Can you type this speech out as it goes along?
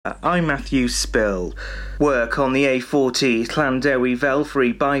I'm Matthew Spill. Work on the A40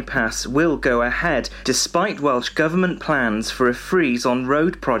 Llandewi-Velfrey bypass will go ahead despite Welsh Government plans for a freeze on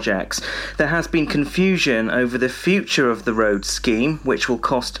road projects. There has been confusion over the future of the road scheme, which will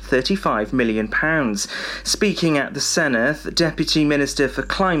cost £35 million. Speaking at the Senedd, Deputy Minister for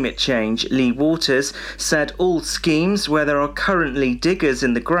Climate Change, Lee Waters, said all schemes where there are currently diggers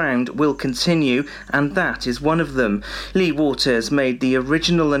in the ground will continue, and that is one of them. Lee Waters made the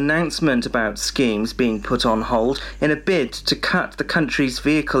original announcement about schemes being put on hold in a bid to cut the country's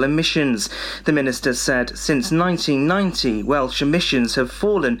vehicle emissions. The minister said since 1990, Welsh emissions have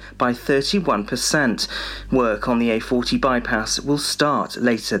fallen by 31%. Work on the A40 bypass will start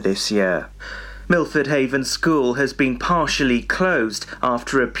later this year. Milford Haven School has been partially closed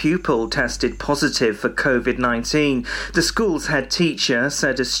after a pupil tested positive for COVID-19. The school's head teacher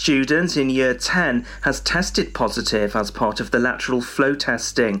said a student in Year 10 has tested positive as part of the lateral flow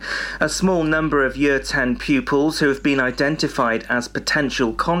testing. A small number of Year 10 pupils who have been identified as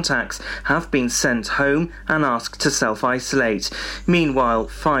potential contacts have been sent home and asked to self-isolate. Meanwhile,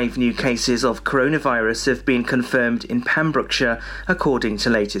 5 new cases of coronavirus have been confirmed in Pembrokeshire, according to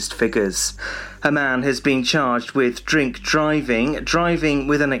latest figures. A man has been charged with drink driving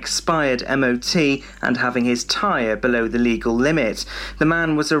with an expired MOT and having his tyre below the legal limit. The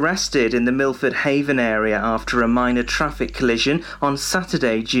man was arrested in the Milford Haven area after a minor traffic collision on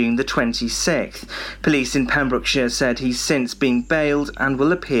Saturday, June the 26th. Police in Pembrokeshire said he's since been bailed and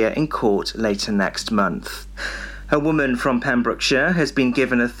will appear in court later next month. A woman from Pembrokeshire has been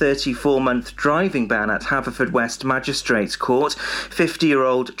given a 34-month driving ban at Haverfordwest Magistrates Court.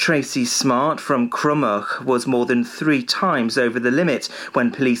 50-year-old Tracy Smart from Crummoch was more than 3 times over the limit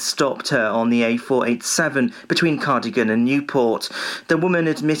when police stopped her on the A487 between Cardigan and Newport. The woman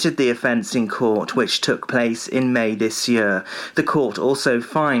admitted the offence in court, which took place in May this year. The court also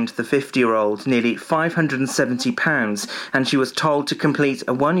fined the 50-year-old nearly £570 and she was told to complete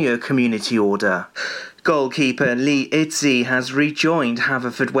a 1-year community order. Goalkeeper Lee Idzi has rejoined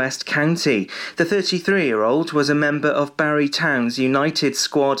Haverfordwest County. The 33-year-old was a member of Barry Town's United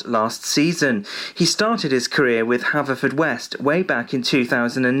squad last season. He started his career with Haverfordwest way back in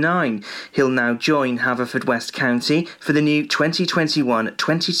 2009. He'll now join Haverfordwest County for the new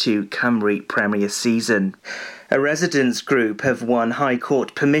 2021-22 Cymru Premier season. A residents' group have won High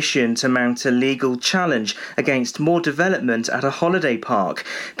Court permission to mount a legal challenge against more development at a holiday park.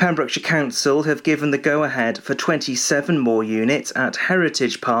 Pembrokeshire Council have given the go-ahead for 27 more units at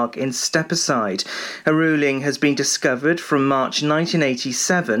Heritage Park in Stepaside. A ruling has been discovered from March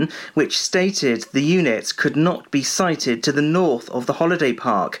 1987 which stated the units could not be sited to the north of the holiday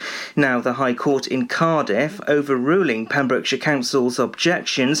park. Now the High Court in Cardiff, overruling Pembrokeshire Council's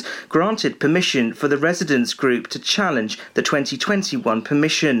objections, granted permission for the residents' group to challenge the 2021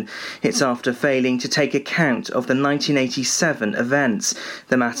 permission. It's after failing to take account of the 1987 events.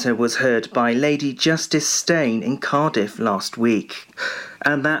 The matter was heard by Lady Justice Stein in Cardiff last week.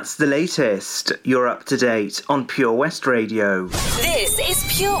 And that's the latest. You're up to date on Pure West Radio. This is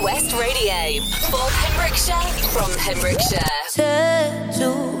Pure West Radio for Pembrokeshire from Pembrokeshire.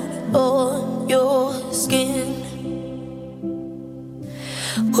 Tattooed on your skin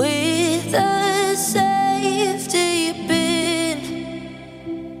with a safety pin.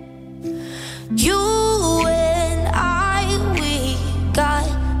 You and I, we got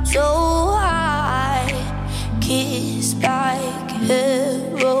so high, kissed like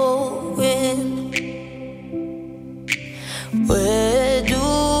heroin. Where do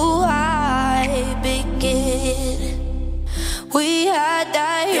I begin? We had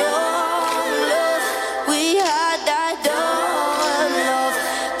that young love, we had that dumb love,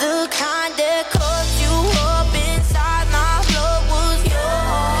 the kind that caught you up inside my blood was your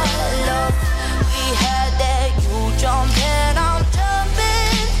love. We had that you jump and I'm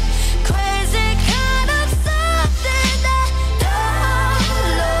jumping, crazy kind of something, that dumb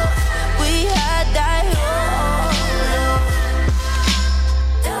love. We had that young love,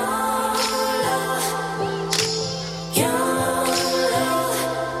 dumb love, young love,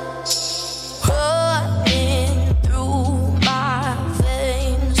 running through my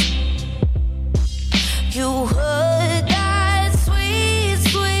veins. You heard that sweet,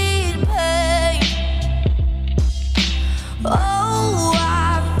 sweet pain. Oh,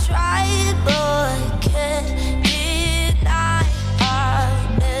 I've tried but can't deny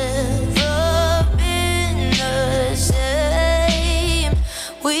I've never been the same.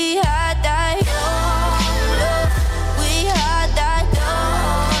 We had that young love, we had that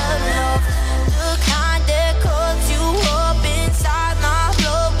dumb love, the kind that caught you up inside my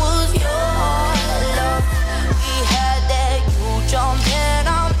blood was your love. We had that you jump and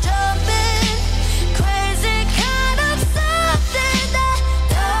I'm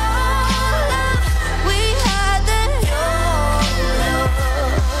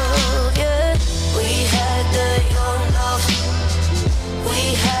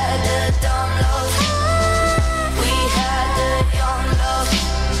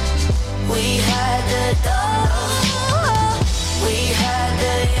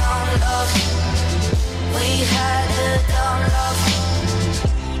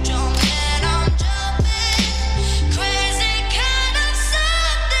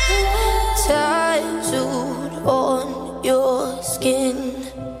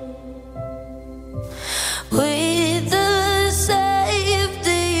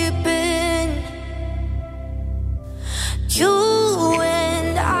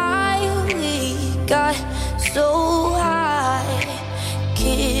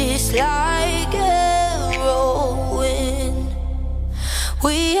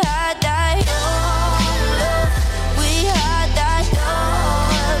had that young love. We had that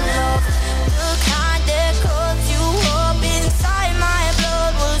young love. The kind that cuts you up inside my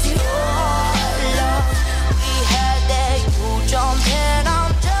blood was your love. We had that you jumping,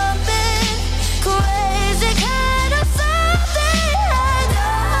 I'm jumping, crazy kind of something. Had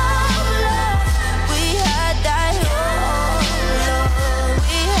young love. We had that young love.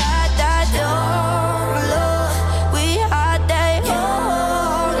 We had that young love. We had that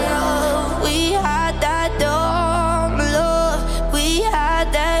young love. We had that young love. We had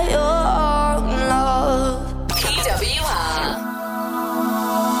that young love. PWR.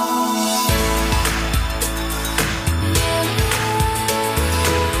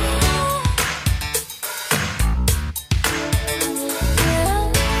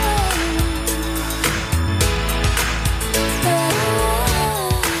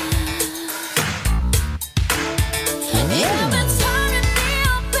 Every time you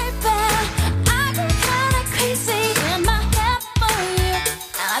kneel, baby, I go kinda crazy in my head for you.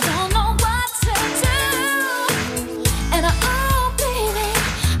 I don't know what to do. And oh, baby,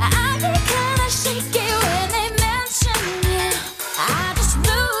 I get kinda shaky when they mention you. I just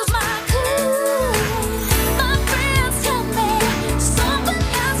lose my cool. My friends tell me something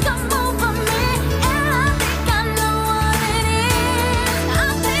has come over me, and I think I know what it is. I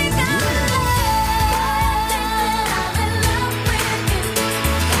think I'm in love with you.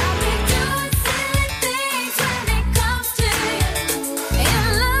 Got me doing silly things when it comes to you. In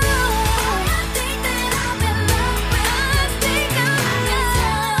love, I think that I'm in love with you. I think I'm in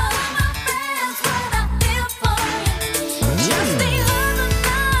love. My friends, what I feel for you. Just the other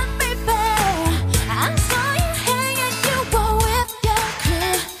night, baby, I saw you hanging, you were with your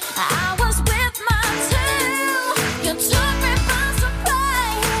crew. I was with mine too. You took me by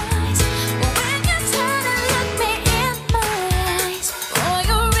surprise. When you turned and looked me in my eyes, oh,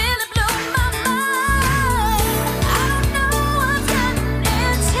 you really blew my mind. I don't know what's gotten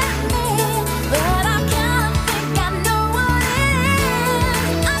into me, but I kinda think I know what it is.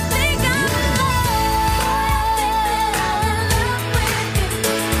 I think I'm in love. I think that I'm in love with you.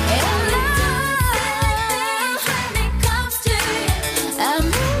 In love, when it comes to you, I'm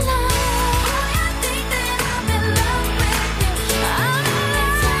in love. I think that I'm in love with you. I'm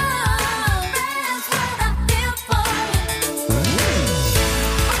in love. Friends, what I feel for you.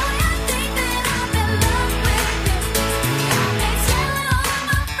 I think that I'm in love with you. Got me telling all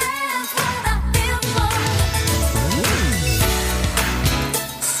my friends what I feel for you.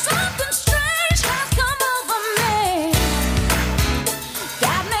 Something strange has come over me.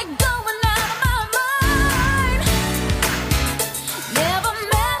 Got me going out of my mind. Never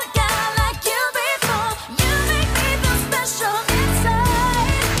met a guy like you before. You make me feel special inside.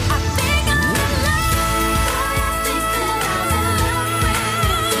 I think I'm in love. I think that I'm in love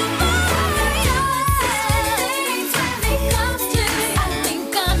with you. Things when it comes to you. I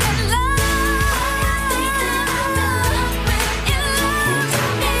think I'm in love. I think that I'm in love with you.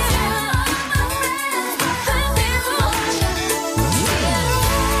 In love, my friends, what I feel for you.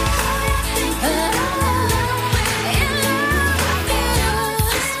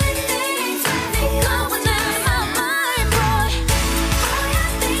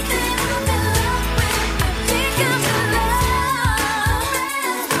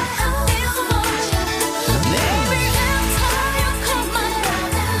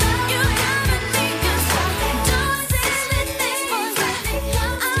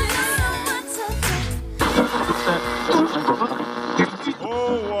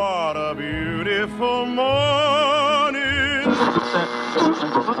 Oh, what a beautiful morning.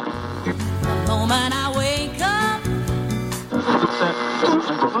 The moment I wake up,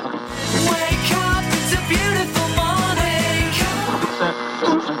 it's a beautiful morning.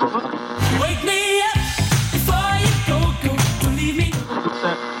 Wake me up before you go, don't leave me.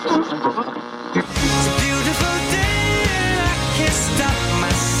 It's a beautiful day, I can't stop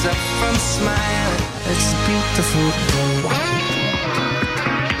myself from smiling. It's a beautiful day.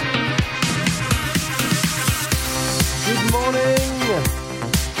 Good morning.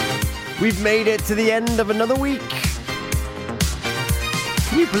 We've made it to the end of another week.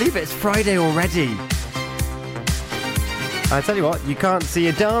 Can you believe it's Friday already? I tell you what, you can't see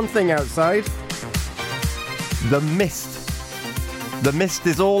a darn thing outside. The mist. The mist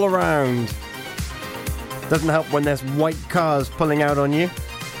is all around. Doesn't help when there's white cars pulling out on you.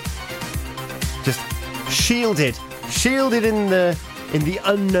 Just shielded in the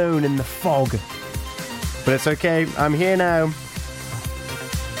unknown, in the fog. But it's okay, I'm here now.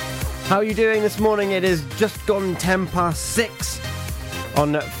 How are you doing this morning? It is just gone 6:10.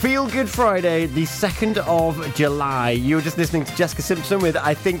 on Feel Good Friday, the 2nd of July. You were just listening to Jessica Simpson with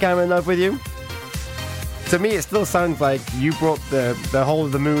I Think I'm in Love with You. To me, it still sounds like you brought the whole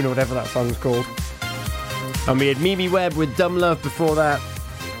of the moon or whatever that song's called. And we had Mimi Webb with Dumb Love before that.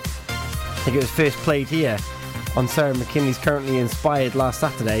 I think it was first played here on Sarah McKinley's Currently Inspired last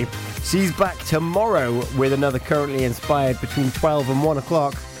Saturday. She's back tomorrow with another Currently Inspired between 12 and 1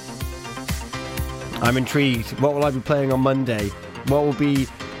 o'clock. I'm intrigued. What will I be playing on Monday? What will be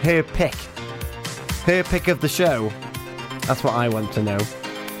her pick? Her pick of the show? That's what I want to know.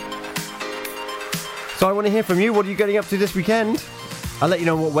 So I want to hear from you. What are you getting up to this weekend? I'll let you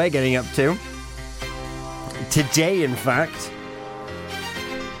know what we're getting up to. Today, in fact,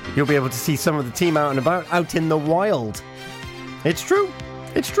 you'll be able to see some of the team out and about, out in the wild. It's true.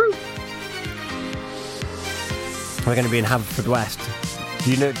 It's true. We're going to be in Haverfordwest.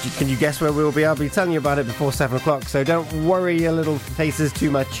 Can you guess where we'll be? I'll be telling you about it before 7 o'clock, so don't worry your little faces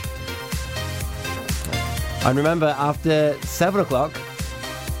too much. And remember, after 7 o'clock,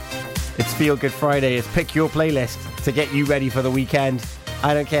 it's Feel Good Friday. It's Pick Your Playlist to get you ready for the weekend.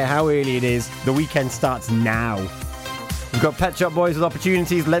 I don't care how early it is. The weekend starts now. We've got Pet Shop Boys with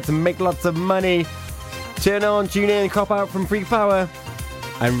opportunities. Let's make lots of money. Turn on, tune in, cop out from Freak Power.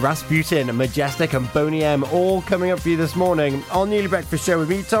 And Rasputin, Majestic and Boney M all coming up for you this morning on the Early Breakfast Show with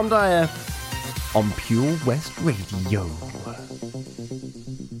me, Tom Dyer, on Pure West Radio.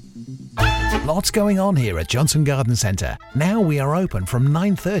 Lots going on here at Johnson Garden Centre. Now we are open from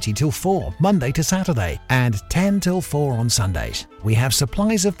 9:30 till 4, Monday to Saturday, and 10 till 4 on Sundays. We have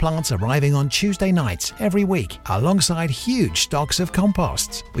supplies of plants arriving on Tuesday nights every week, alongside huge stocks of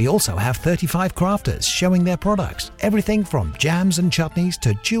composts. We also have 35 crafters showing their products, everything from jams and chutneys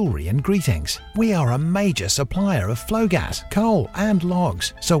to jewellery and greetings. We are a major supplier of flow gas, coal and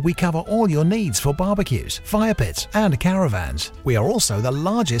logs, so we cover all your needs for barbecues, fire pits and caravans. We are also the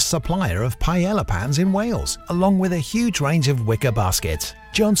largest supplier of paella pans in Wales, along with a huge range of wicker baskets.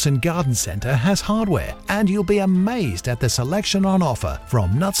 Johnson Garden Centre has hardware, and you'll be amazed at the selection on offer,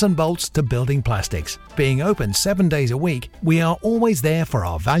 from nuts and bolts to building plastics. Being open 7 days a week, we are always there for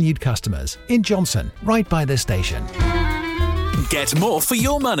our valued customers. In Johnson, right by the station. Get more for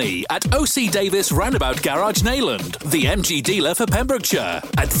your money at OC Davis Roundabout Garage Neyland, the MG dealer for Pembrokeshire.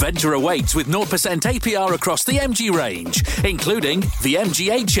 Adventure awaits with 0% APR across the MG range, including the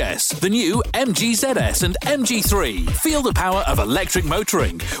MG HS, the new MG ZS and MG3. Feel the power of electric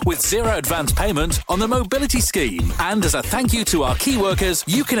motoring with zero advance payment on the mobility scheme. And as a thank you to our key workers,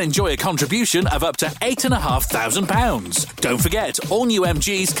 you can enjoy a contribution of up to £8,500. Don't forget, all new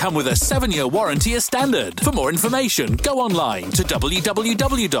MGs come with a 7-year warranty as standard. For more information, go online to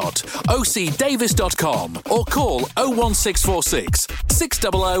www.ocdavis.com or call 01646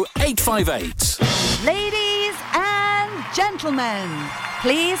 600 858. Ladies and gentlemen,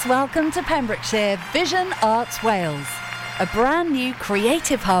 please welcome to Pembrokeshire Vision Arts Wales, a brand new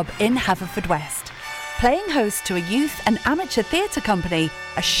creative hub in Haverfordwest, playing host to a youth and amateur theatre company,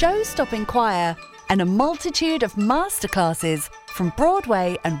 a show-stopping choir, and a multitude of masterclasses from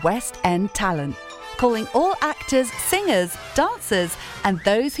Broadway and West End talent, calling all actors, singers, dancers, and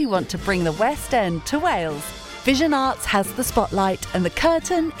those who want to bring the West End to Wales. Vision Arts has the spotlight and the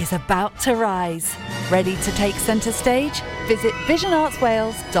curtain is about to rise. Ready to take centre stage? Visit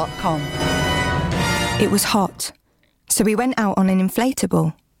visionartswales.com. It was hot, so we went out on an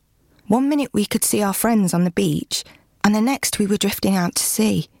inflatable. 1 minute we could see our friends on the beach, and the next we were drifting out to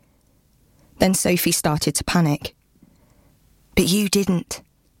sea. Then Sophie started to panic. But you didn't.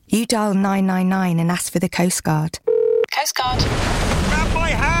 You dialed 999 and asked for the Coast Guard. Coast Guard. Grab my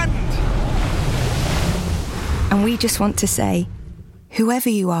hand! And we just want to say, whoever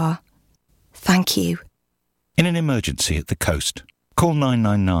you are, thank you. In an emergency at the coast, call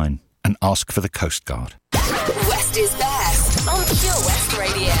 999 and ask for the Coast Guard. West is best on Pure West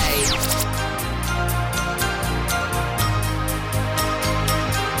Radio.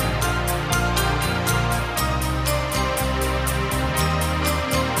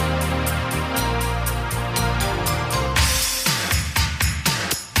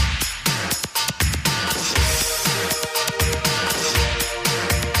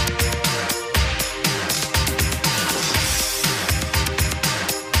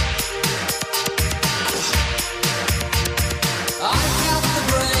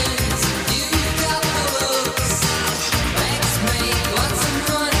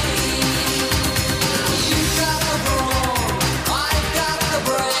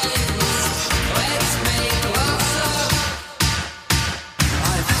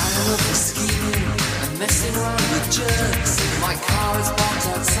 car is parked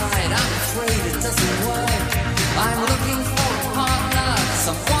outside. I'm afraid it doesn't work. I'm looking for a partner. not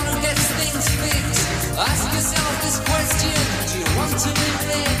someone who gets things fixed. Ask yourself this question, do you want to be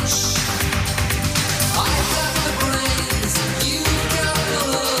rich? I've got the brains, you've got the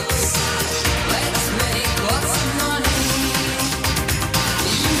looks. Let's make lots of money.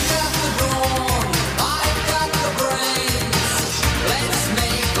 You've got the brawn, I've got the brains. Let's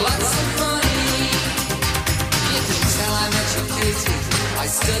make lots of money. You can tell I'm educated, I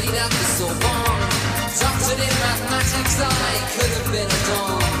studied at the Sorbonne. Doctored in mathematics, I could have been a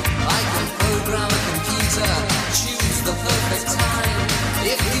don. I can program a computer, choose the perfect time.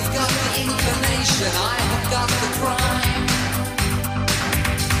 If you've got the inclination, I have got the crime.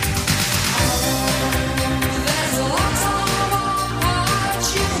 There's a lot of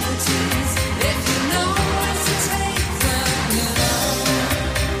opportunities if you know where to take them, you know.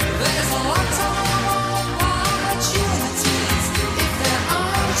 There's a lot of opportunities. If there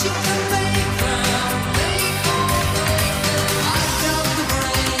aren't, you can make them. I've got the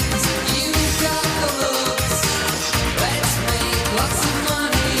brains, you've got the looks. Let's make lots of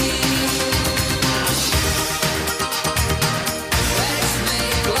money. Let's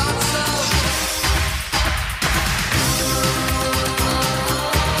make lots of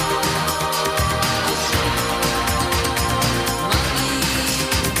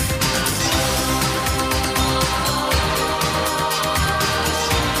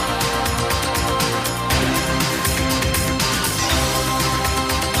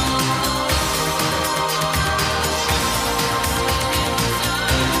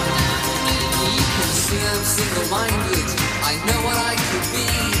I'm single-minded, I know what I could be.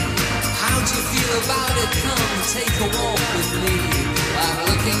 How do you feel about it? Come take a walk with me. I'm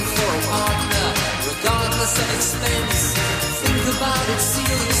looking for a partner, regardless of expense. Think about it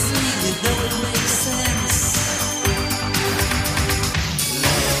seriously, you know it makes sense.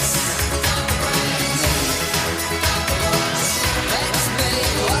 Let's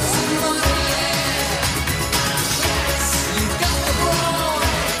make lots of money. You've got the brawn,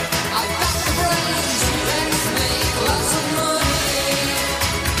 I've got the brains. Let's make lots of money.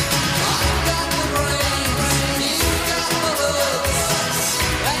 I've got the brains, you've got the looks.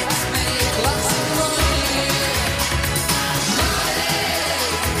 Let's make lots of money.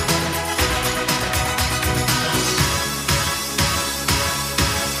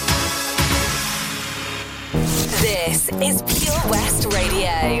 This is Pure West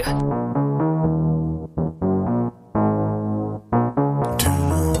Radio.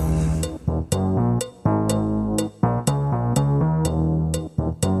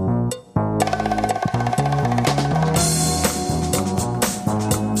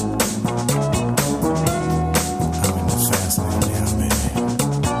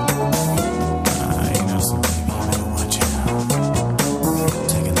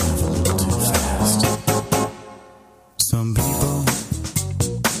 Some people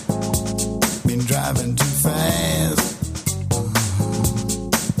been driving too fast.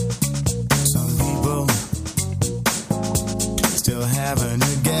 Some people still having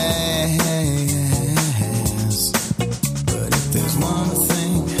a gas. But if there's one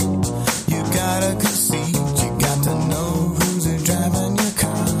thing you gotta concede, you got to know who's driving your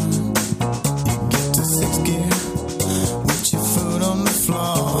car. You get to sixth gear with your foot on the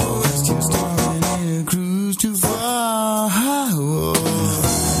floor. It's you starting in a cruise too far.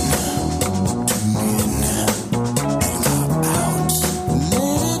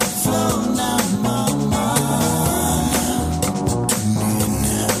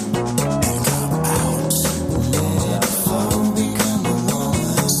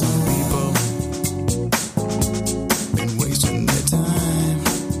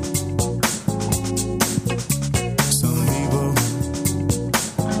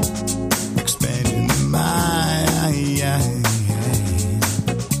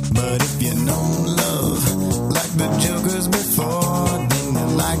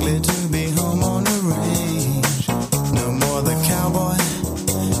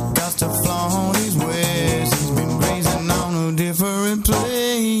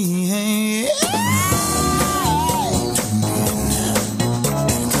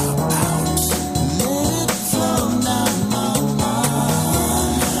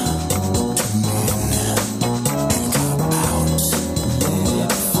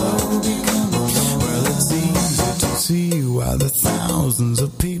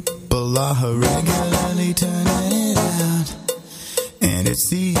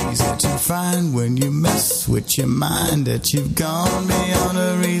 With your mind that you've gone beyond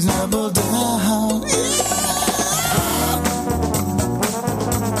a reasonable doubt.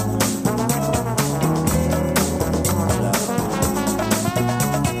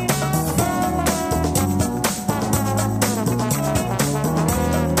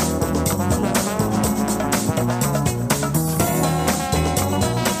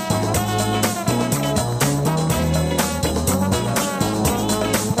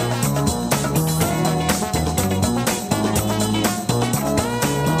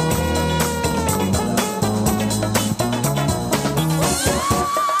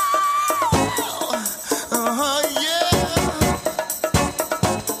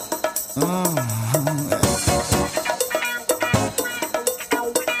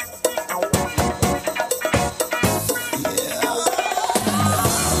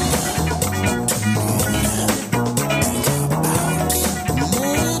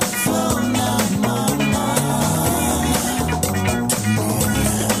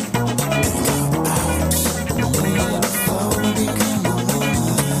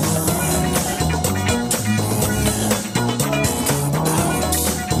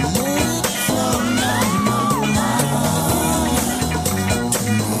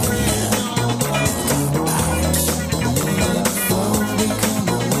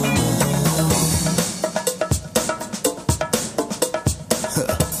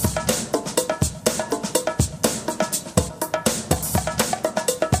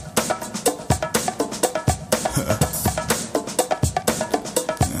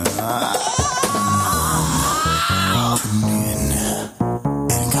 Tune in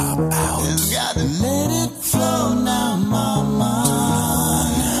and cop out. Let it flow now, mama.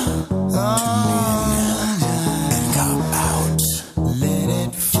 And cop out. Let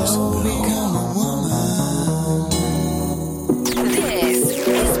it flow, become a woman. This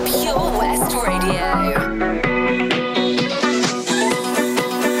is Pure West Radio.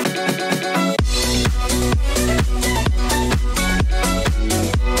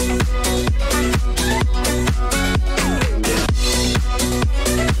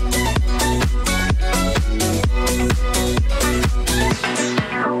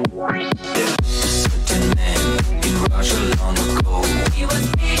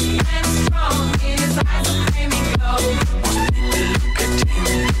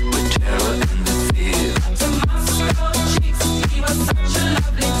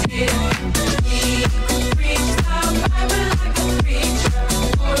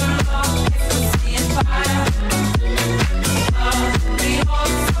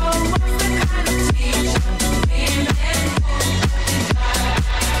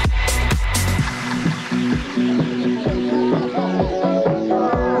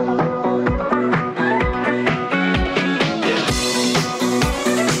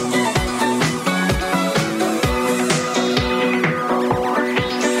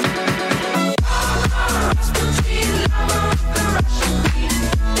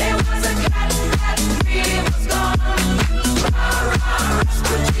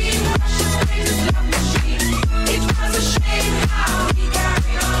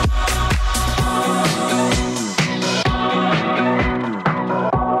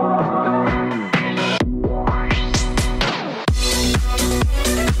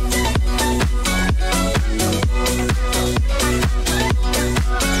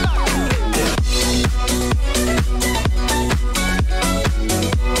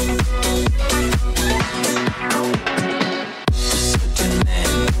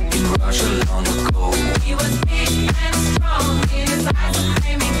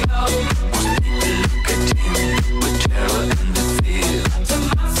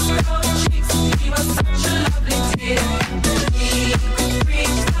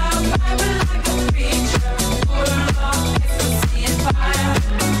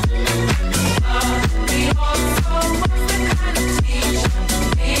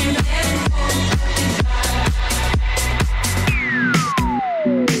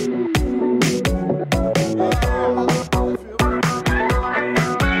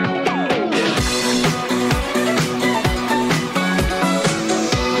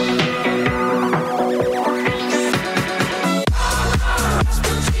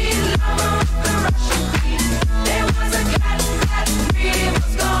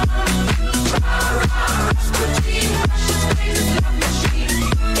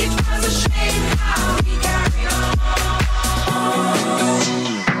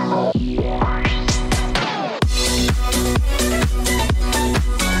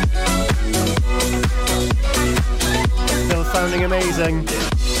 Amazing.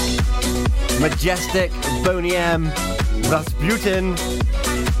 Majestic, Boney M, Rasputin.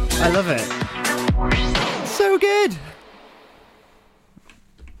 I love it. So good.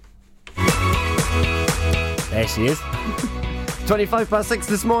 There she is. 6:25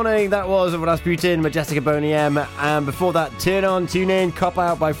 this morning. That was Rasputin, Majestic and Boney M. And before that, Turn On, Tune In, Cop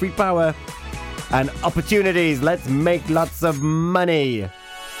Out by Free Power. And Opportunities, Let's Make Lots of Money.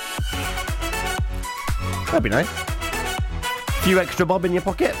 That'd be nice. Few extra bob in your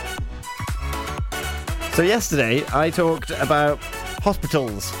pocket. So yesterday I talked about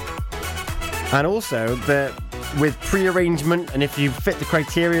hospitals and also that with pre-arrangement and if you fit the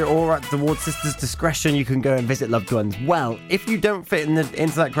criteria or at the ward sister's discretion you can go and visit loved ones. Well, if you don't fit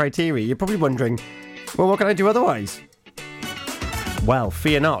into that criteria, you're probably wondering, well, what can I do otherwise? Well,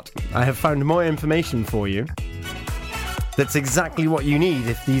 fear not. I have found more information for you that's exactly what you need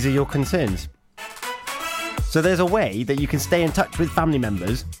if these are your concerns. So there's a way that you can stay in touch with family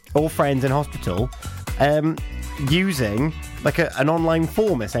members or friends in hospital using like an online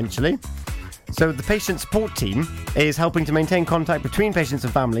form, essentially. So the patient support team is helping to maintain contact between patients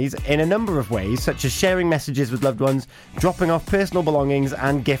and families in a number of ways, such as sharing messages with loved ones, dropping off personal belongings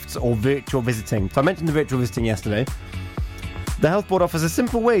and gifts, or virtual visiting. So I mentioned the virtual visiting yesterday. The Health Board offers a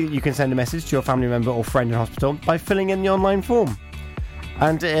simple way that you can send a message to your family member or friend in hospital by filling in the online form.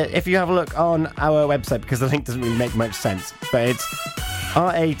 And if you have a look on our website, because the link doesn't really make much sense, but it's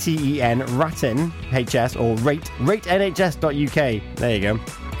RATEN, HS, or ratenhs.uk. There you go.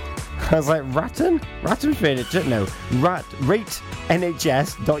 I was like, Ratton furniture? No, ratenhs.uk,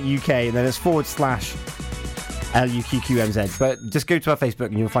 and then it's /. LUQQMZ. But just go to our Facebook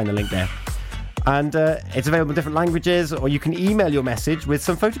and you'll find the link there. And it's available in different languages, or you can email your message with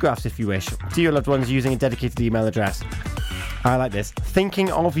some photographs if you wish to your loved ones using a dedicated email address. I like this.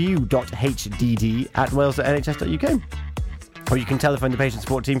 thinkingofyou.hdd@wales.nhs.uk. Or you can telephone the patient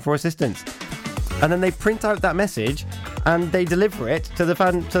support team for assistance. And then they print out that message and they deliver it to the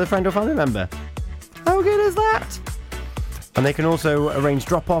friend or family member. How good is that? And they can also arrange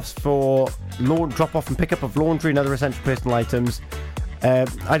drop-offs for drop-off and pick-up of laundry and other essential personal items.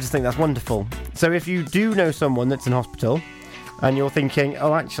 I just think that's wonderful. So if you do know someone that's in hospital and you're thinking,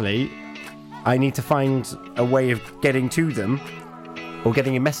 oh, actually, I need to find a way of getting to them or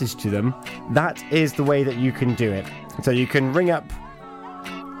getting a message to them, that is the way that you can do it. So you can ring up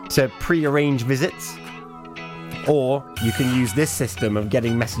to pre-arrange visits, or you can use this system of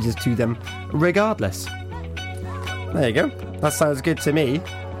getting messages to them regardless. There you go. That sounds good to me.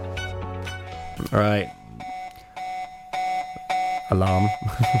 Right. Alarm.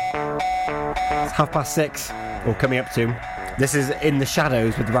 It's 6:30, or coming up to. This is In the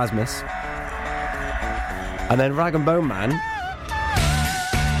Shadows with Rasmus. And then Rag and Bone Man,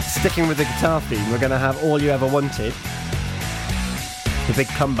 sticking with the guitar theme, we're going to have All You Ever Wanted, the big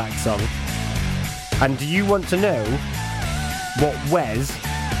comeback song. And do you want to know what Wes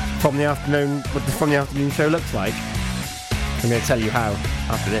from the afternoon show looks like? I'm going to tell you how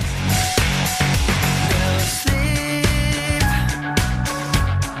after this.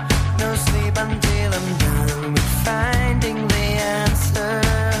 No sleep until I'm done with finding the answer.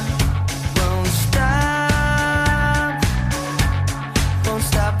 Won't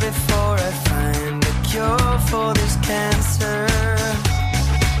stop before I find a cure for this cancer.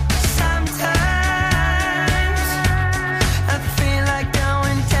 Sometimes I feel like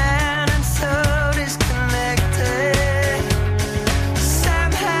going down and so disconnected.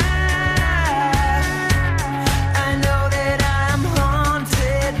 Somehow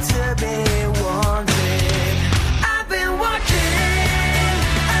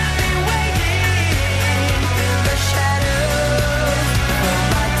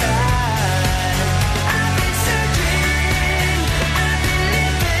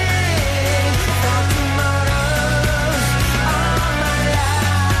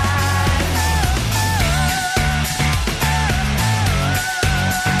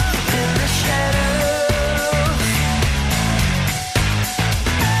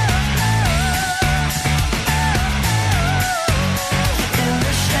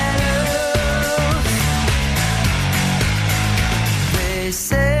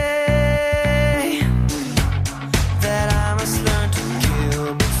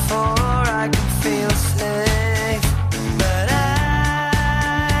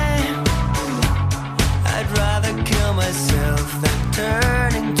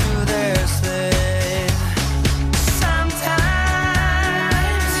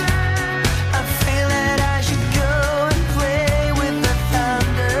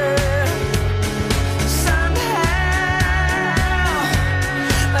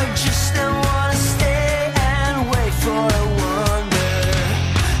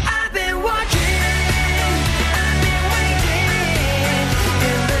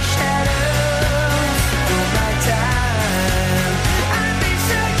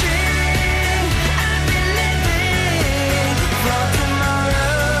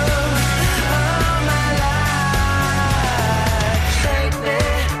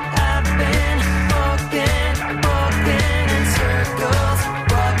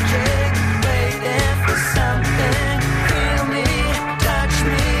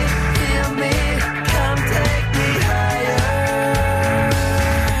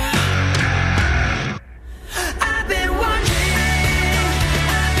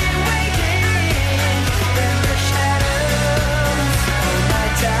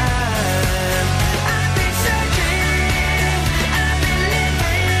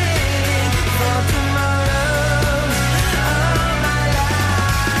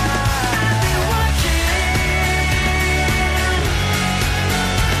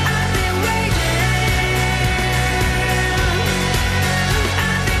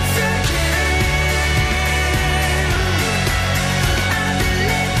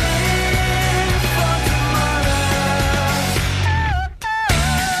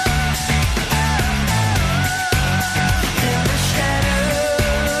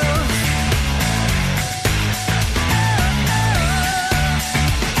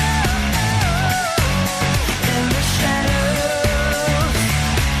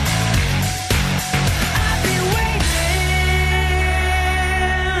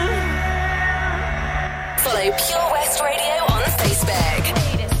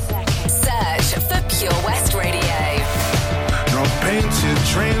painted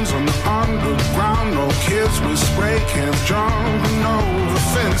trains on the underground. No kids with spray cans jumping over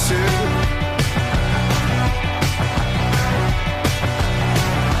fences.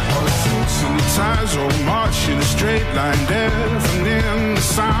 All the suits and the ties all march in a straight line, deafening the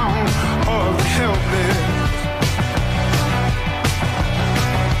sound of the helpless.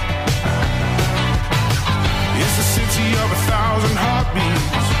 It's a city of 1,000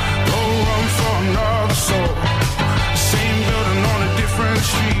 heartbeats. Go run for another soul. Same building on a different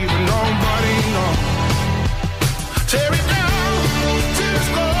street, but nobody knows. Tear it down till it's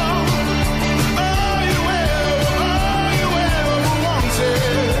gone. All you ever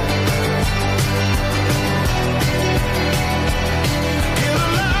wanted. Kill the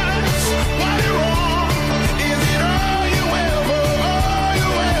lights while you're wrong. Is it all you ever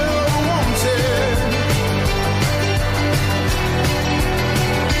wanted?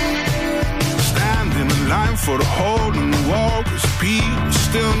 Line for the hole in the wall, 'cause people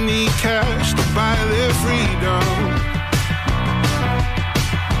still need cash to buy their freedom.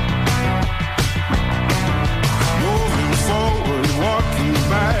 Moving forward, walking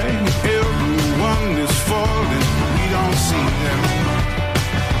back, everyone is falling, we don't see them.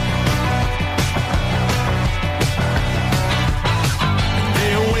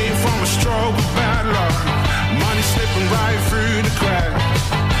 They away from a stroke of bad luck, money slipping right through the cracks.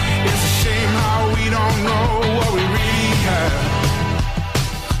 It's a shame how we don't know what we really have.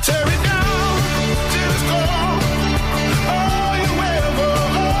 Tear it down till it's gone. All you ever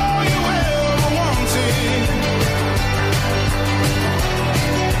wanted.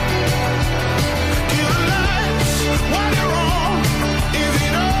 Kill the lights while you're on. Is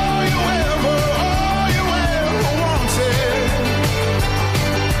it all you ever wanted?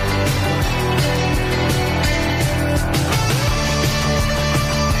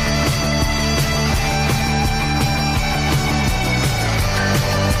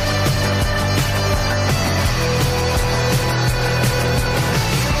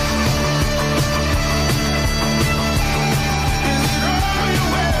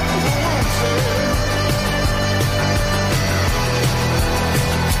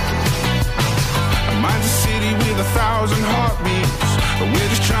 Mine's a city with 1,000 heartbeats, but we're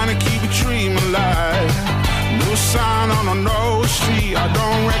just trying to keep a dream alive. No sign on a no street I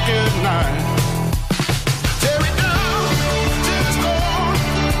don't recognize. Tear it down till it's gone.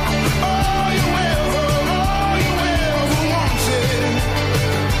 All you ever wanted.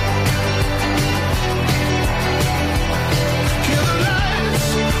 Kill the lights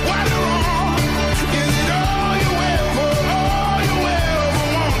while you're on. Is it all you ever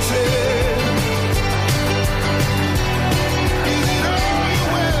wanted?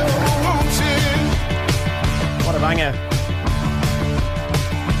 What a banger.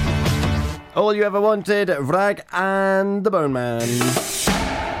 All You Ever Wanted, Rag and the Bone Man.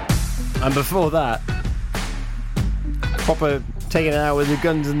 And before that, proper taking it out with the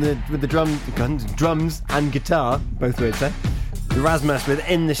guns and with the drums and guitar, both words there. Erasmus with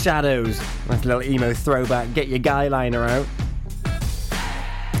In the Shadows. Nice little emo throwback. Get your guy liner out.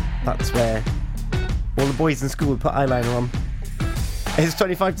 That's where all the boys in school would put eyeliner on. It's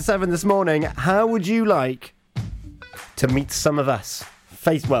 25 to 7 this morning. How would you like to meet some of us?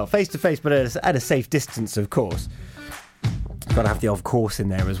 Face to face, but at a safe distance, of course. Got to have the of course in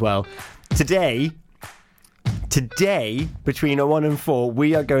there as well. Today, between 1 and 4,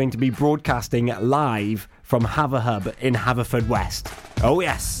 we are going to be broadcasting live from Haverhub in Haverfordwest. Oh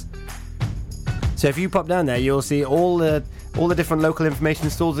yes! So if you pop down there, you'll see all the different local information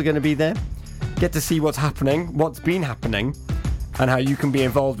stalls are going to be there. Get to see what's happening, what's been happening, and how you can be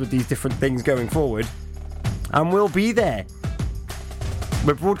involved with these different things going forward. And we'll be there.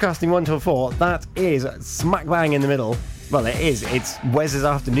 We're broadcasting 1 till 4. That is smack bang in the middle. Well, it is. It's Wes's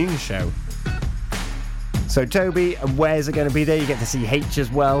afternoon show. So Toby and Wes are going to be there. You get to see H as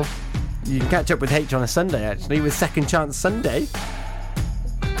well. You can catch up with H on a Sunday, actually, with Second Chance Sunday.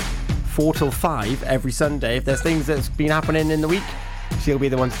 4 till 5 every Sunday. If there's things that's been happening in the week, she'll be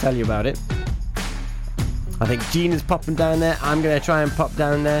the one to tell you about it. I think Gina's popping down there. I'm going to try and pop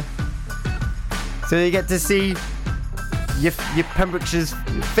down there. So you get to see your Pembrokeshire's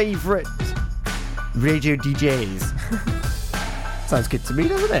favourite radio DJs. Sounds good to me,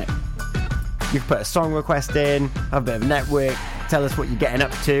 doesn't it? You can put a song request in, have a bit of network, tell us what you're getting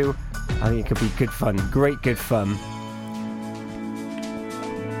up to. I think it could be good fun. Great good fun.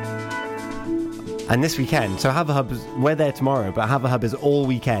 And this weekend, so Haverhub, we're there tomorrow, but Haverhub is all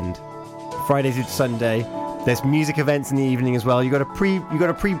weekend. Friday through to Sunday. There's music events in the evening as well. You got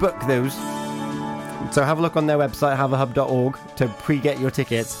to pre-book those. So have a look on their website, haverhub.org, to pre-get your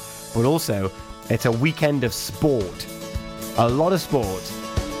tickets. But also, it's a weekend of sport. a lot of sport.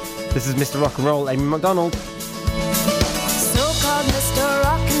 This is Mr. Rock and Roll, Amy MacDonald. So-called Mr.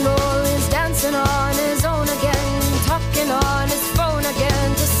 Rock and Roll is dancing on his own again, talking on his phone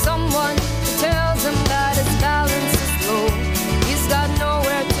again to someone who tells him that his balance is low. He's got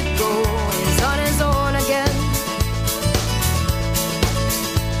nowhere to go, he's on his own again.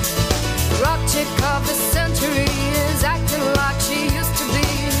 Rock chick of the century is acting like she used to be,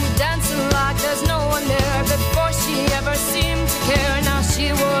 dancing like there's no one there. Before she ever seemed to care, now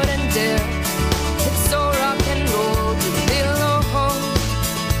she wouldn't dare. It's so rock and roll to be alone.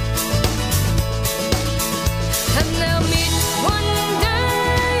 And they'll meet one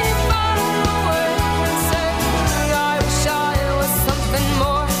day far away and say, I wish I was something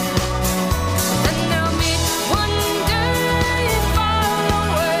more. And they'll meet one day far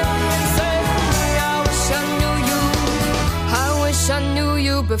away and say, I wish I knew you, I wish I knew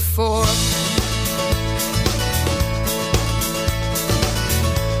you before.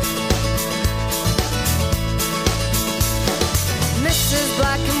 Mrs.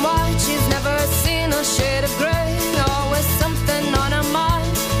 Black and White, she's never seen a shade of grey, always something on her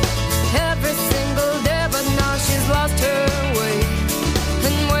mind, every single day, but now she's lost her way.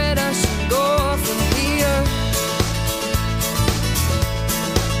 And where does she go from here?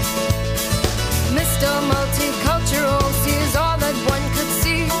 Mr. Multicultural sees all that one could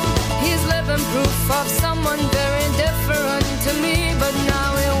see. He's living proof of someone very different to me, but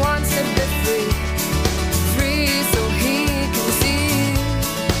now he wants to be free, free so he can see.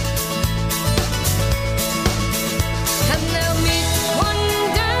 And they'll meet one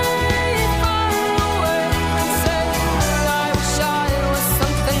day far away and say, I wish I was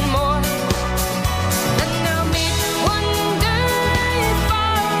something more. And they'll meet one day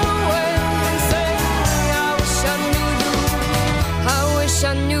far away and say, I wish I knew you, I wish I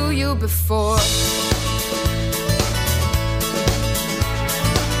knew you before.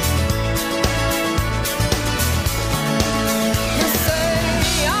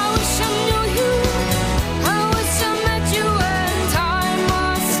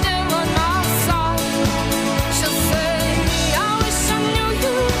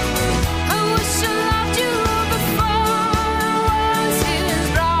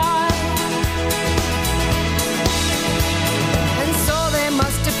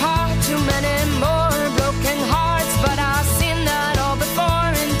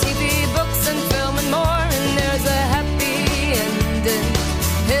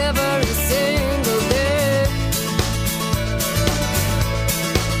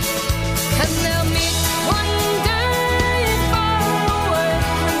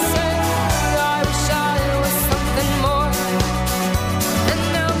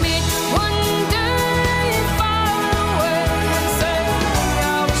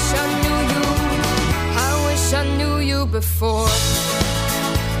 Before.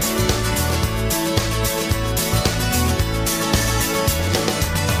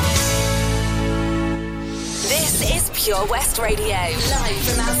 This is Pure West Radio, live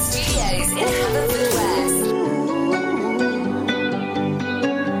from our studios in Haverfordwest.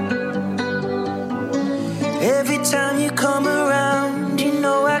 Every time you come around, you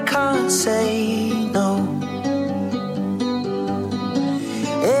know I can't say no.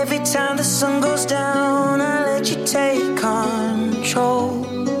 Every time the sun goes down, I let you take control.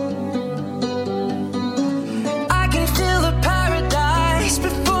 I can feel the paradise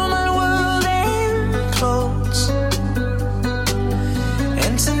before my world implodes.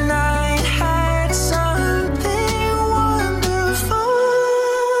 And tonight had something wonderful.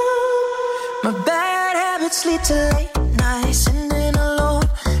 My bad habits lead to late nights, sitting alone,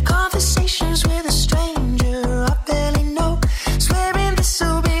 conversations with a stranger I barely know, swearing this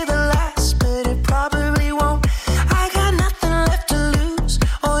will be the last, but it probably won't. I got nothing left to lose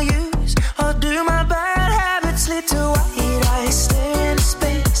or use or do. My bad habits lead to white eyes staring into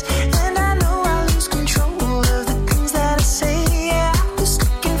space, and I know I lose control of the things that I say. Yeah, I was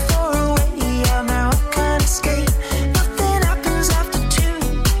looking for a way out, now I can't escape. Nothing happens after two.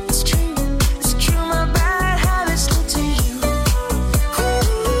 It's true, it's true. My bad habits lead to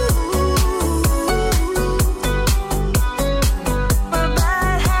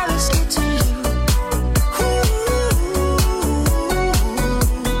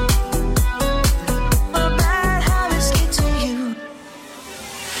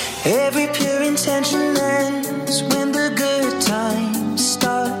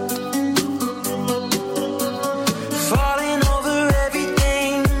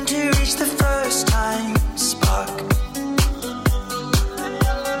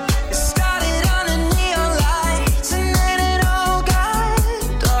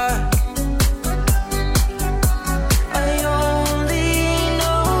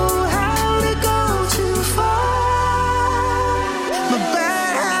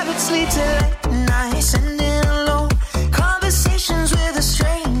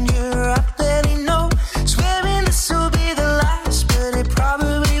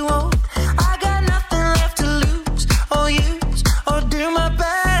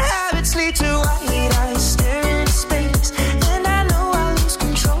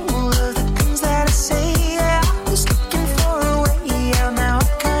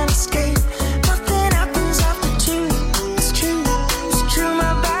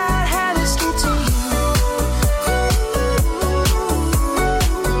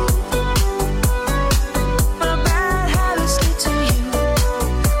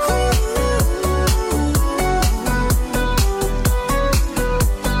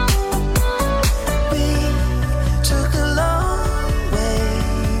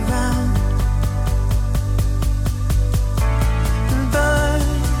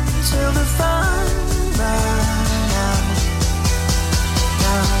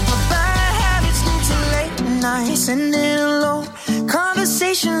sending alone.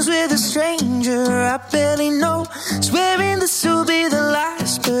 Conversations with a stranger I barely know. Swearing this will be the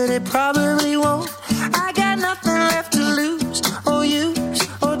last, but it probably won't. I got nothing left to lose or use,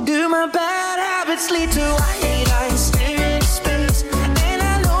 or do my bad habits lead to white eyes staring into space? And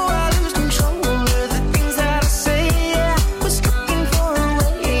I know I lose control of the things that I say. I was looking for a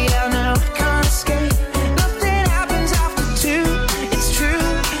way out, now I can't escape. Nothing happens after two. It's true,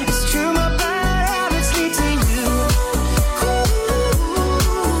 my bad habits lead to you.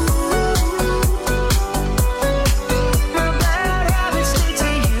 My bad habits lead to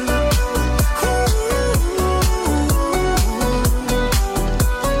you.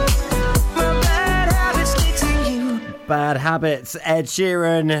 My bad habits lead to you. Bad Habits, Ed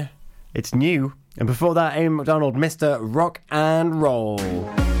Sheeran. It's new. And before that, Amy McDonald, Mr. Rock and Roll.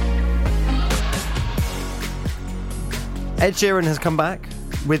 Ed Sheeran has come back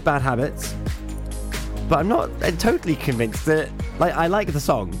with Bad Habits, but I'm not totally convinced that. Like, I like the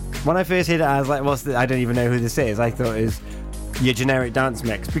song. When I first heard it, I was like, I don't even know who this is. I thought it was your generic dance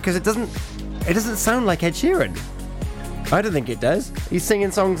mix, because it doesn't sound like Ed Sheeran. I don't think it does. He's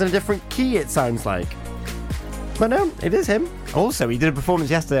singing songs in a different key, it sounds like. But no, it is him. Also, he did a performance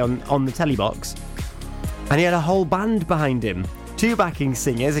yesterday on the telly box, and he had a whole band behind him. 2 backing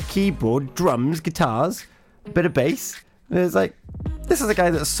singers, a keyboard, drums, guitars, a bit of bass. And it was like, this is a guy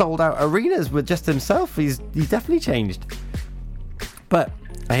that sold out arenas with just himself. He's definitely changed. But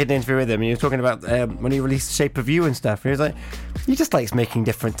I had an interview with him, and he was talking about when he released Shape of You and stuff. And he was like, he just likes making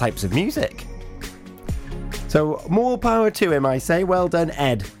different types of music. So more power to him, I say. Well done,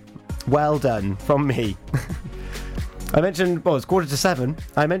 Ed. Well done from me. I mentioned, it's 6:45.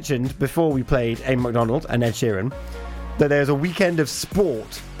 I mentioned before we played Amy McDonald and Ed Sheeran that there's a weekend of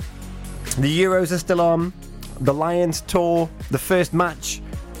sport. The Euros are still on. The Lions tour, the first match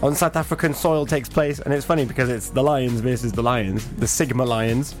on South African soil takes place, and it's funny because it's the Lions versus the Lions, the Sigma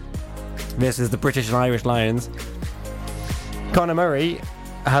Lions versus the British and Irish Lions. Conor Murray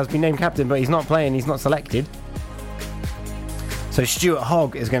has been named captain, but he's not playing, he's not selected. So Stuart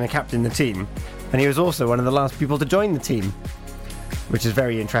Hogg is going to captain the team, and he was also one of the last people to join the team, which is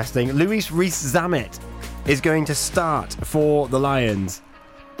very interesting. Luis Rees-Zammit is going to start for the Lions,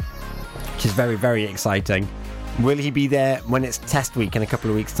 which is very, very exciting. Will he be there when it's test week in a couple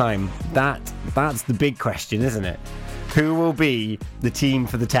of weeks' time? That's the big question, isn't it? Who will be the team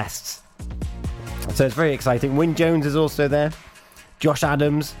for the tests? So it's very exciting. Wyn Jones is also there. Josh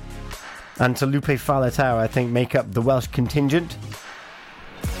Adams and Talupe Faletau, I think, make up the Welsh contingent.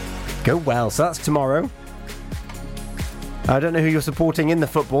 Go well. So that's tomorrow. I don't know who you're supporting in the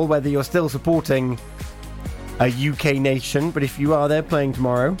football, whether you're still supporting a UK nation, but if you are there playing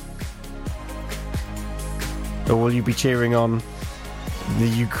tomorrow, or will you be cheering on the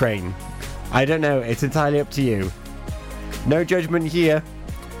Ukraine? I don't know. It's entirely up to you. No judgment here.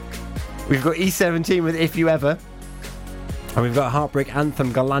 We've got E17 with If You Ever. And we've got Heartbreak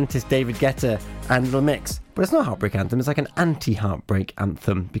Anthem, Galantis, David Guetta, and Little Mix. But it's not a Heartbreak Anthem. It's like an anti-Heartbreak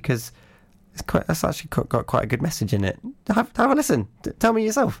Anthem, because that's actually got quite a good message in it. Have a listen. Tell me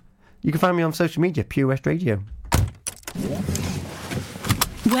yourself. You can find me on social media, Pure West Radio.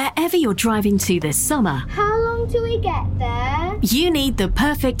 Wherever you're driving to this summer, How long till we get there? you need the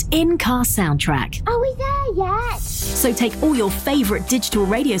perfect in-car soundtrack. Are we there yet? So take all your favourite digital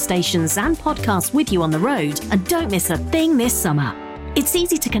radio stations and podcasts with you on the road, and don't miss a thing this summer. It's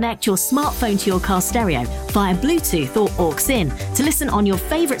easy to connect your smartphone to your car stereo via Bluetooth or aux-in to listen on your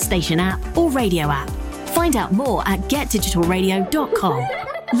favourite station app or radio app. Find out more at getdigitalradio.com.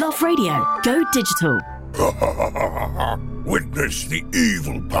 Love radio. Go digital. Witness the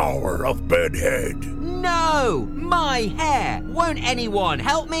evil power of Bedhead. No! My hair! Won't anyone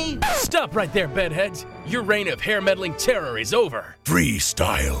help me? Stop right there, bedheads. Your reign of hair-meddling terror is over.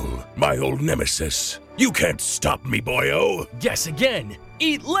 Freestyle, my old nemesis. You can't stop me, boyo. Guess again.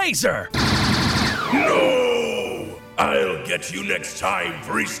 Eat laser! No! I'll get you next time,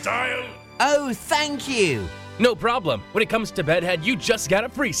 Freestyle. Oh, thank you. No problem. When it comes to bedhead, you just gotta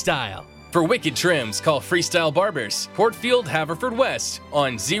freestyle. For wicked trims, call Freestyle Barbers, Portfield, Haverfordwest,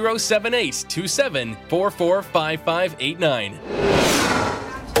 on 07827445589.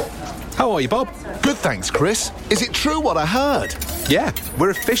 How are you, Bob? Good, thanks, Chris. Is it true what I heard? Yeah, we're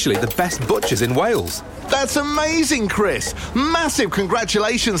officially the best butchers in Wales. That's amazing, Chris. Massive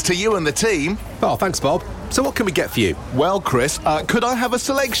congratulations to you and the team. Oh, thanks, Bob. So what can we get for you? Well, Chris, could I have a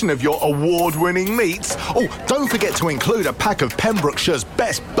selection of your award-winning meats? Oh, don't forget to include a pack of Pembrokeshire's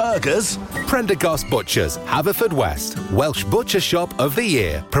best burgers. Prendergast Butchers, Haverfordwest, Welsh Butcher Shop of the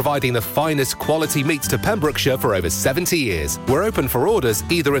Year, providing the finest quality meats to Pembrokeshire for over 70 years. We're open for orders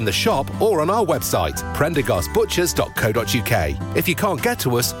either in the shop or on our website, prendergastbutchers.co.uk. If you can't get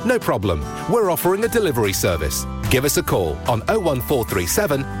to us, no problem. We're offering a delivery service. Give us a call on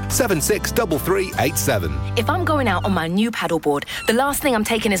 01437 763387. If I'm going out on my new paddleboard, the last thing I'm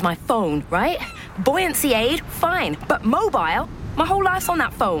taking is my phone, right? Buoyancy aid, fine. But mobile? My whole life's on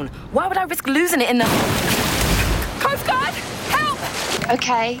that phone. Why would I risk losing it in the... Coast Guard! Help!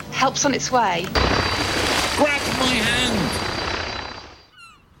 Okay, help's on its way. Grab my hand!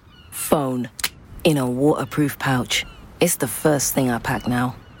 Phone. In a waterproof pouch. It's the first thing I pack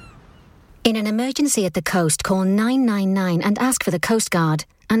now. In an emergency at the coast, call 999 and ask for the Coast Guard.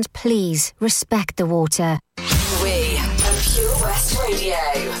 And please, respect the water. We are Pure West Radio.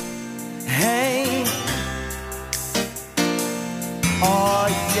 Hey. Oh,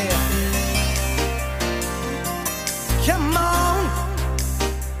 yeah. Come on.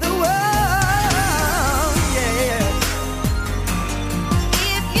 The world, yeah.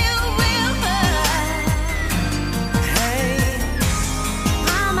 If you will, Hey.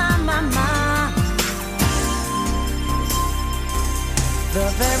 my. The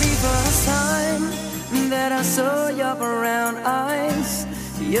very first time that I saw your brown eyes,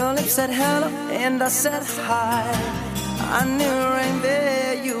 your lips said hello and I said hi. I knew right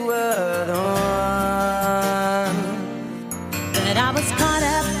there you were the one. But I was caught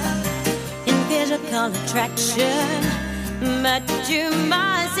up in physical attraction, but to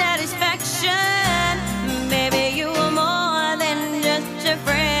my satisfaction, baby, you were more than just a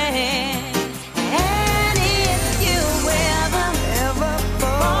friend. And if you ever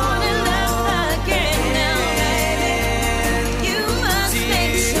fall in love again, now, baby, you must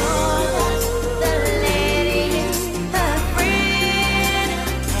make sure that the lady is a friend.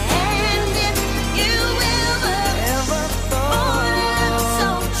 And if you ever fall in love so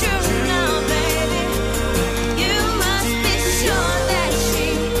true, now, baby, you must be sure that she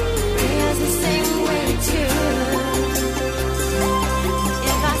feels the same way too.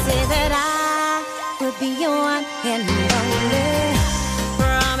 If I say that I would be your one and only,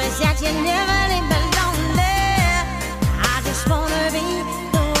 promise that you never leave me lonely. I just wanna be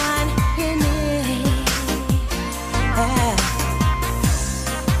the one you need.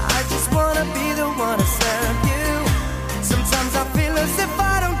 I just wanna be the one to serve you. Sometimes I feel as if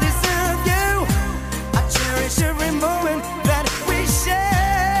I don't deserve you. I cherish every moment that we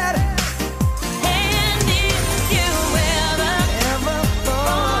shared. And if you ever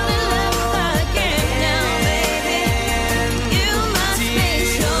fall in love again, now, baby, you must make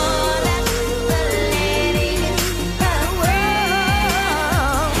sure that the lady is a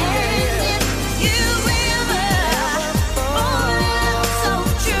friend. And if you ever fall in love so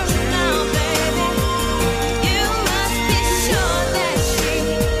true, now, baby, you must be sure that she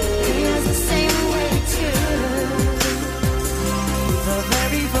feels the same way too. The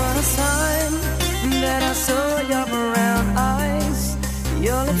very first time that I saw your brown eyes,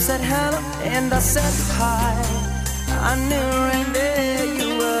 your lips said hello and I said hi. I knew right there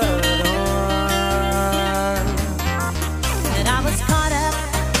you were the one. That I was caught up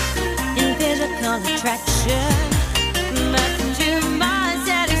in physical attraction, but to my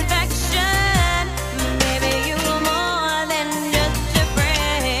satisfaction, baby, you were more than just a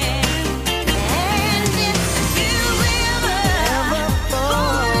friend. And if you ever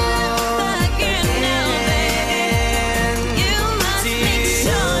fall in love again, now, baby, you must make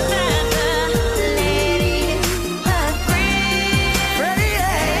sure that the lady is a friend.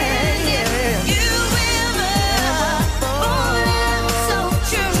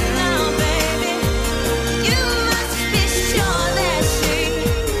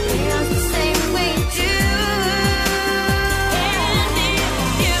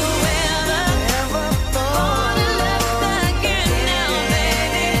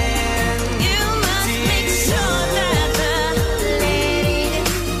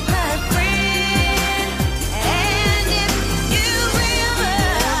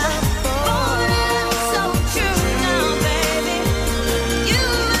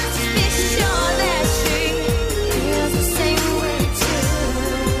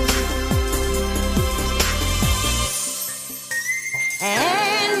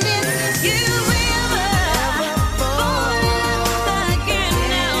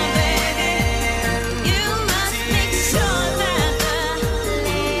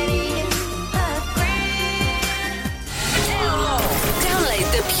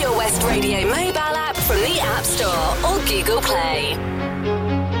 Pure West Radio mobile app from the App Store or Google Play.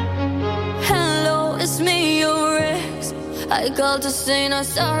 Hello, it's me, your ex. I called to say not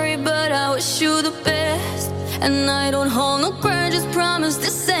sorry, but I wish you the best. And I don't hold no grudges, promise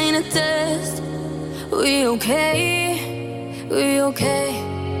this ain't a test. We okay, we okay.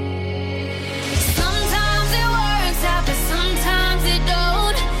 Sometimes it works out, but sometimes it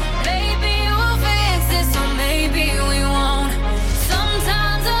don't. Maybe we'll fix this, or maybe we won't.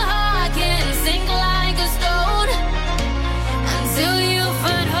 Sometimes a heart can sink like a stone until you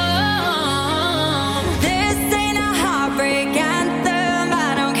find home. This ain't a heartbreak anthem.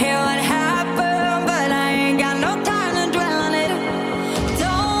 I don't care what happened, but I ain't got no time to dwell on it.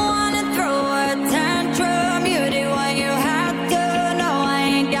 Don't wanna throw a tantrum. You did what you had to. No, I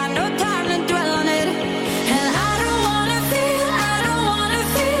ain't got no time to dwell on it. And I don't wanna feel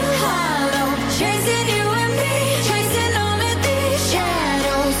hollow. Chasing you and me, chasing all of these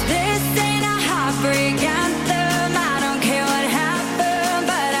shadows. This ain't a heartbreak anthem. I don't care what happened,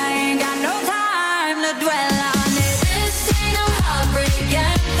 but I ain't got no time to dwell on it. This ain't no heartbreak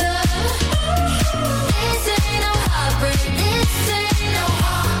anthem. This ain't no heartbreak. This ain't no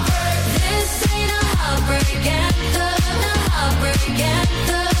heartbreak. This ain't no heartbreak anthem. No heartbreak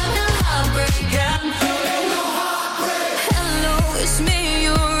anthem. No heartbreak anthem. Hello, it's me,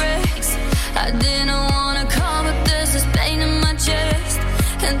 your ex. I didn't wanna call, but there's this pain in my chest.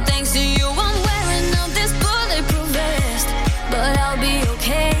 And thanks to you, I'm wearing out this bulletproof vest. But I'll be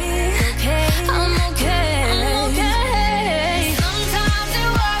okay. I'm okay. Sometimes it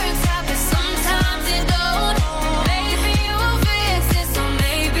works out, but sometimes it don't. Maybe we'll fix this, or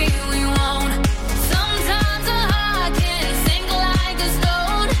maybe we won't. Sometimes a heart can sink like a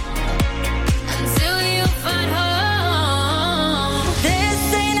stone until you find home. This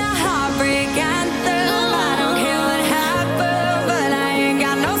ain't a heartbreak anthem. I don't care what happened, but I ain't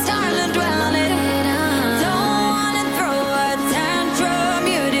got no time to dwell on it. Don't wanna throw a tantrum.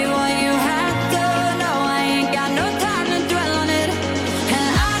 You did what you had to. No, I ain't got no time to dwell on it.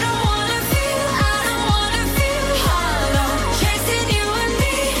 And I don't wanna feel hollow. Chasing you and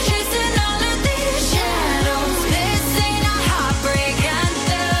me, chasing all of these shadows. This ain't a heartbreak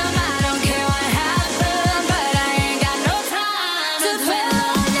anthem. I don't care what happened, but I ain't got no time to dwell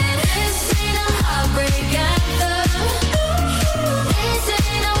on it. This ain't a heartbreak anthem. This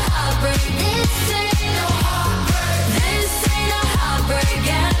ain't no heartbreak. This ain't no heartbreak. This ain't a heartbreak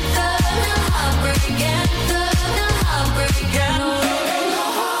anthem. No heartbreak anthem. No heartbreak anthem.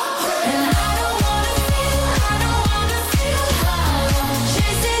 And I don't wanna feel hollow.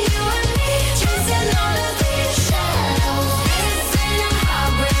 Chasing you and me, chasing all of these shadows. This ain't a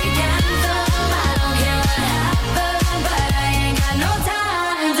heartbreak anthem. I don't care what happened, but I ain't got no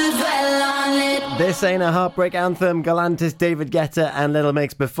time to dwell on it. This ain't a heartbreak anthem. Galantis, David Guetta, and Little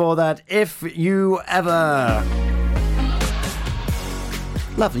Mix before that. If you ever.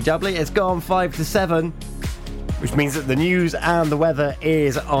 Lovely jubbly. It's gone 5 to 7, which means that the news and the weather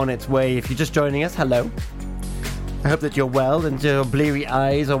is on its way. If you're just joining us, hello. I hope that you're well and your bleary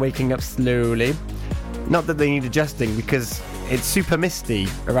eyes are waking up slowly. Not that they need adjusting, because it's super misty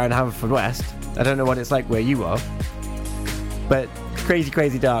around Haverfordwest. I don't know what it's like where you are, but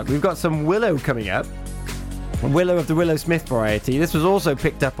crazy dark. We've got some Willow coming up. Willow of the Willow Smith variety. This was also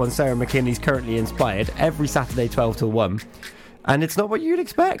picked up on Sarah McKinley's Currently Inspired every Saturday 12 till 1. And it's not what you'd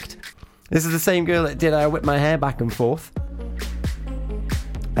expect. This is the same girl that did I Whip My Hair Back and Forth.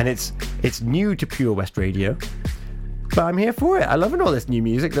 And it's new to Pure West Radio. But I'm here for it. I love all this new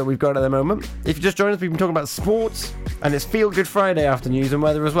music that we've got at the moment. If you just joined us, we've been talking about sports, and it's Feel Good Friday after news and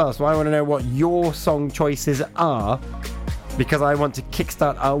weather as well. So I want to know what your song choices are, because I want to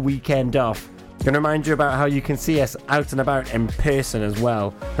kickstart our weekend off. I'm going to remind you about how you can see us out and about in person as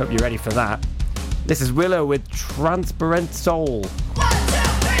well. Hope you're ready for that. This is Willow with Transparent Soul.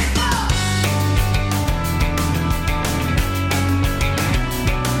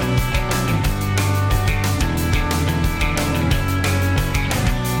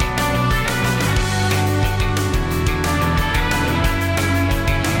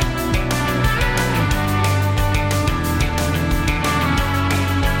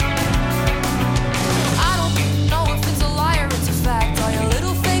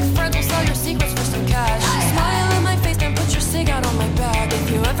 Secrets for some cash. Smile in my face, then put your cig out on my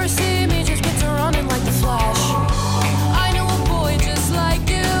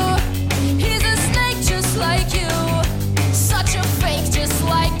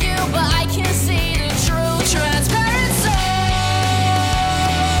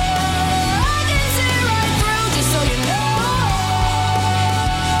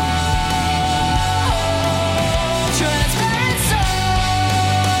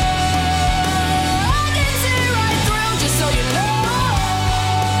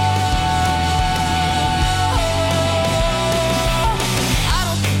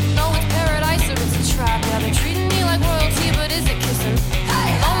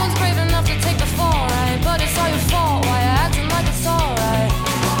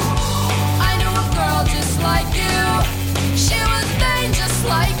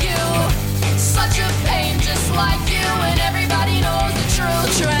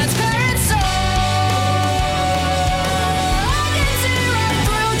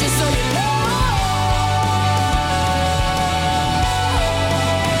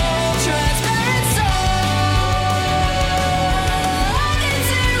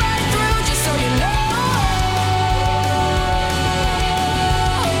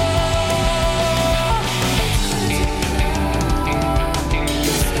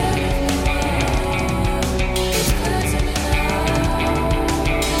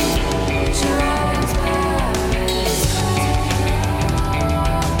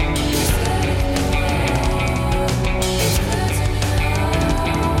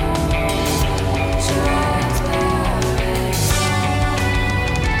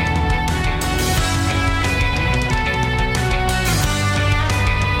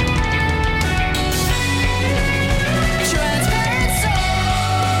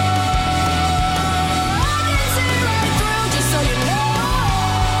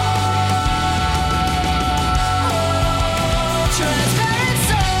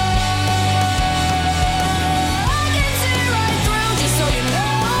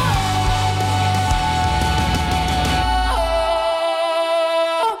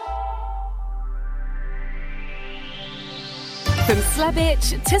From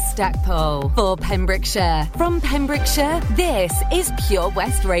Slebich to Stackpole for Pembrokeshire. From Pembrokeshire, this is Pure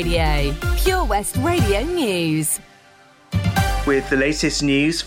West Radio. Pure West Radio News. With the latest news